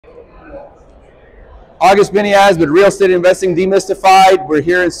August Biniaz with Real Estate Investing Demystified. We're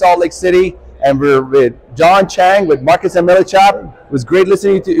here in Salt Lake City, and we're with Chang with Markets and Millichap. It was great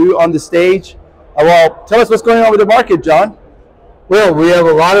listening to you on the stage. Well, tell us what's going on with the market, John. Well, we have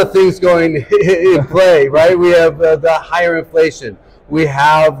a lot of things going in play, right? We have the higher inflation. We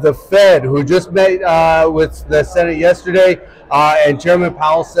have the Fed, who just met with the Senate yesterday, and Chairman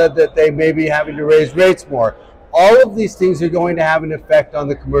Powell said that they may be having to raise rates more. All of these things are going to have an effect on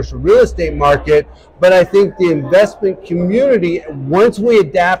the commercial real estate market, but I think the investment community, once we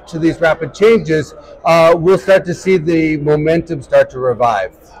adapt to these rapid changes, we'll start to see the momentum start to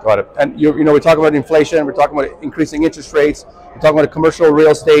revive. Got it. And we're talking about inflation, we're talking about increasing interest rates, we're talking about commercial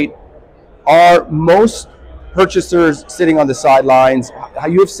real estate. Are most purchasers sitting on the sidelines?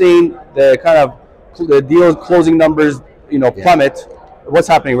 You've seen the kind of the deal closing numbers, plummet. What's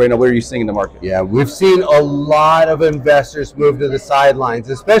happening right now? What are you seeing in the market? Yeah, we've seen a lot of investors move to the sidelines,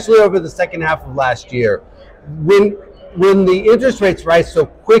 especially over the second half of last year. When the interest rates rise so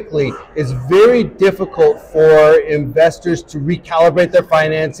quickly, it's very difficult for investors to recalibrate their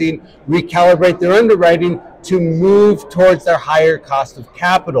financing, recalibrate their underwriting to move towards their higher cost of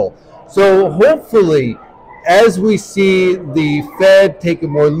capital. So hopefully, as we see the Fed take a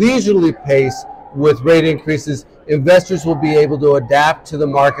more leisurely pace with rate increases, investors will be able to adapt to the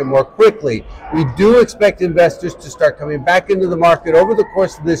market more quickly. We do expect investors to start coming back into the market over the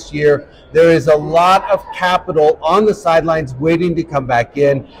course of this year. There is a lot of capital on the sidelines waiting to come back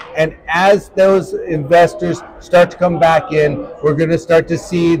in. And as those investors start to come back in, we're going to start to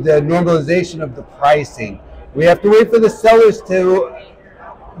see the normalization of the pricing. We have to wait for the sellers to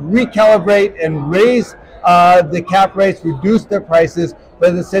recalibrate and raise the cap rates, reduce their prices, but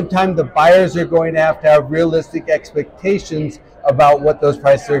at the same time, the buyers are going to have realistic expectations about what those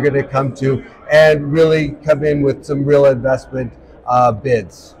prices are going to come to and really come in with some real investment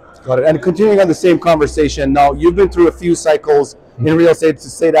bids. Got it. And continuing on the same conversation, now you've been through a few cycles in real estate. To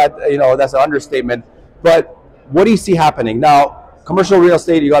say that, that's an understatement. But what do you see happening? Now, commercial real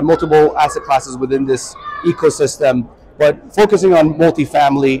estate, you got multiple asset classes within this ecosystem, but focusing on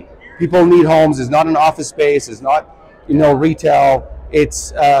multifamily, people need homes. It's not an office space. It's not, retail.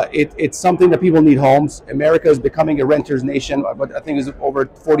 It's something that people need homes. America is becoming a renters nation, but I think there's over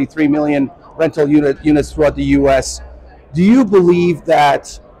 43 million rental units throughout the U.S. Do you believe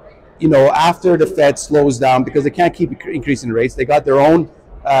that, after the Fed slows down, because they can't keep increasing rates, they got their own,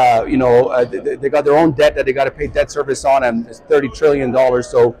 they got their own debt that they got to pay debt service on, and it's $30 trillion.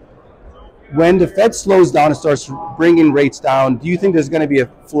 So when the Fed slows down and starts bringing rates down, do you think there's going to be a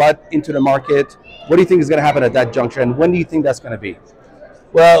flood into the market? What do you think is going to happen at that juncture, and when do you think that's going to be?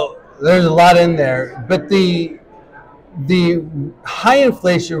 Well, there's a lot in there, but the high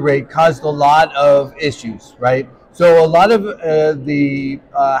inflation rate caused a lot of issues, right? So a lot of the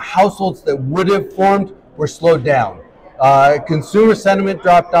households that would have formed were slowed down. Consumer sentiment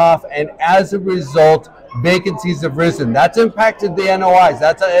dropped off, and as a result, vacancies have risen. That's impacted the NOIs.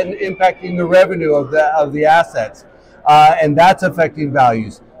 That's impacting the revenue of the assets, and that's affecting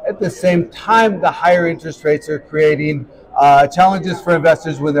values. At the same time, the higher interest rates are creating challenges for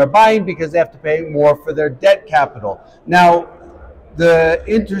investors when they're buying because they have to pay more for their debt capital. Now, the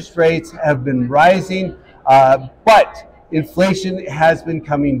interest rates have been rising, but inflation has been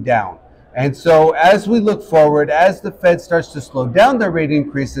coming down. And so as we look forward, as the Fed starts to slow down their rate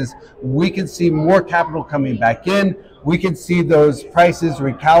increases, we can see more capital coming back in. We can see those prices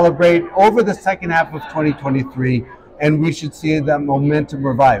recalibrate over the second half of 2023, and we should see that momentum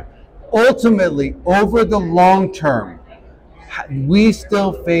revive. Ultimately, over the long term, we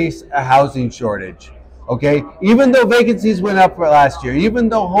still face a housing shortage, okay? Even though vacancies went up for last year, even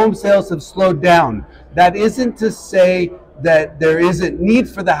though home sales have slowed down, that isn't to say that there isn't need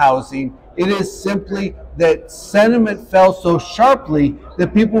for the housing. It is simply that sentiment fell so sharply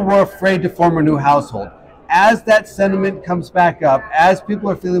that people were afraid to form a new household. As that sentiment comes back up, as people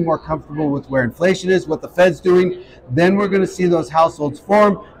are feeling more comfortable with where inflation is, what the Fed's doing, then we're going to see those households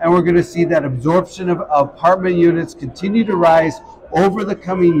form, and we're going to see that absorption of apartment units continue to rise over the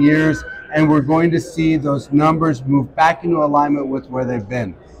coming years, and we're going to see those numbers move back into alignment with where they've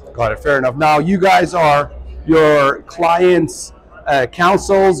been. Got it. Fair enough. Now, you guys are your clients'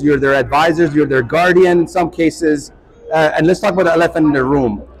 counsels, you're their advisors, you're their guardian in some cases. And let's talk about the elephant in the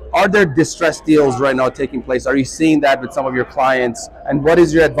room. Are there distressed deals right now taking place? Are you seeing that with some of your clients? And what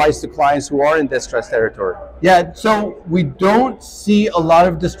is your advice to clients who are in distressed territory? Yeah, so we don't see a lot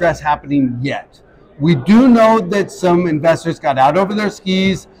of distress happening yet. We do know that some investors got out over their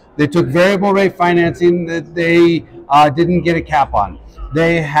skis. They took variable rate financing that they didn't get a cap on.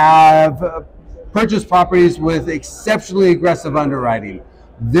 They have purchased properties with exceptionally aggressive underwriting.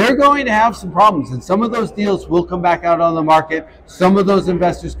 they're going to have some problems, and some of those deals will come back out on the market. Some of those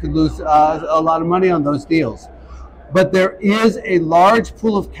investors could lose a lot of money on those deals. But there is a large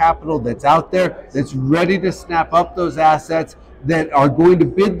pool of capital that's out there that's ready to snap up those assets, that are going to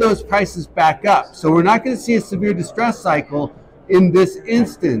bid those prices back up. So we're not going to see a severe distress cycle in this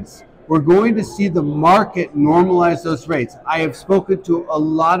instance. We're going to see the market normalize those rates. I have spoken to a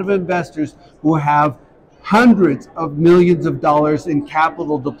lot of investors who have hundreds of millions of dollars in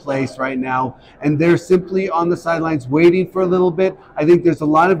capital to place right now, and they're simply on the sidelines waiting for a little bit. I think there's a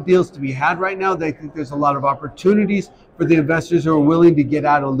lot of deals to be had right now. I think there's a lot of opportunities for the investors who are willing to get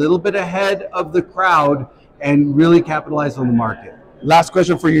out a little bit ahead of the crowd and really capitalize on the market. Last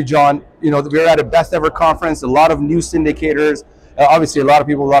question for you, John. You know, we're at a best ever conference, a lot of new syndicators, obviously a lot of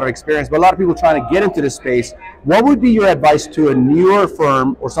people, a lot of experience, but a lot of people trying to get into this space. What would be your advice to a newer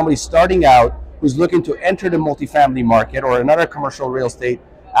firm or somebody starting out who's looking to enter the multifamily market or another commercial real estate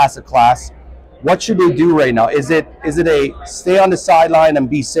asset class? What should they do right now? Is it a stay on the sideline and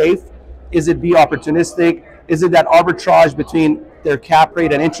be safe? Is it be opportunistic? Is it that arbitrage between their cap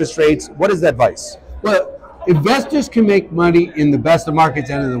rate and interest rates? What is the advice? Well, investors can make money in the best of markets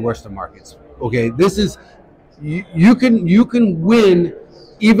and in the worst of markets. Okay, this is, you can win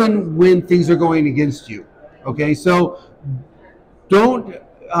even when things are going against you. Okay, so don't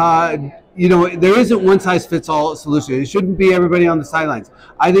you know, there isn't one size fits all solution. It shouldn't be everybody on the sidelines.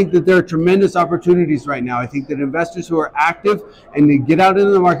 I think that there are tremendous opportunities right now. I think that investors who are active and they get out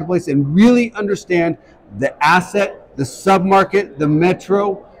into the marketplace and really understand the asset, the submarket, the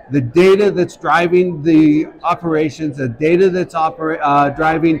metro, the data that's driving the operations, the data that's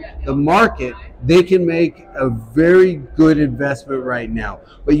driving the market, they can make a very good investment right now.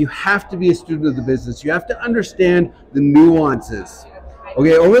 But you have to be a student of the business. You have to understand the nuances.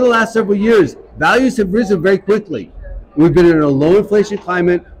 Okay, over the last several years, values have risen very quickly. We've been in a low inflation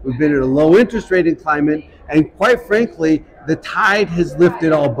climate, we've been in a low interest rate climate, and quite frankly, the tide has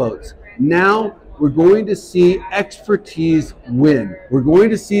lifted all boats. Now, we're going to see expertise win. We're going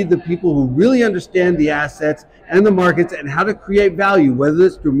to see the people who really understand the assets and the markets and how to create value, whether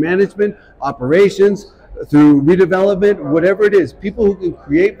it's through management, operations, through redevelopment, whatever it is. People who can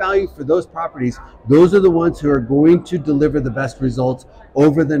create value for those properties, those are the ones who are going to deliver the best results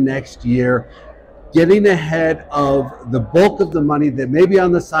over the next year. Getting ahead of the bulk of the money that may be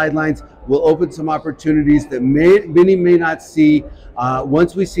on the sidelines will open some opportunities that many may not see.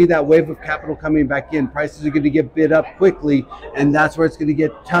 Once we see that wave of capital coming back in, prices are going to get bid up quickly, and that's where it's going to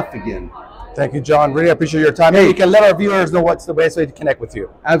get tough again. Thank you, John. Really appreciate your time. Hey, you can let our viewers know what's the best way to connect with you.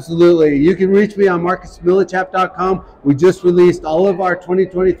 Absolutely. You can reach me on Millichap.com. We just released all of our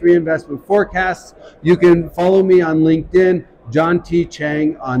 2023 investment forecasts. You can follow me on LinkedIn, John T.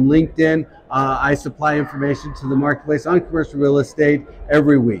 Chang on LinkedIn. I supply information to the marketplace on commercial real estate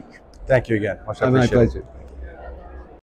every week. Thank you again. Much My appreciated. pleasure.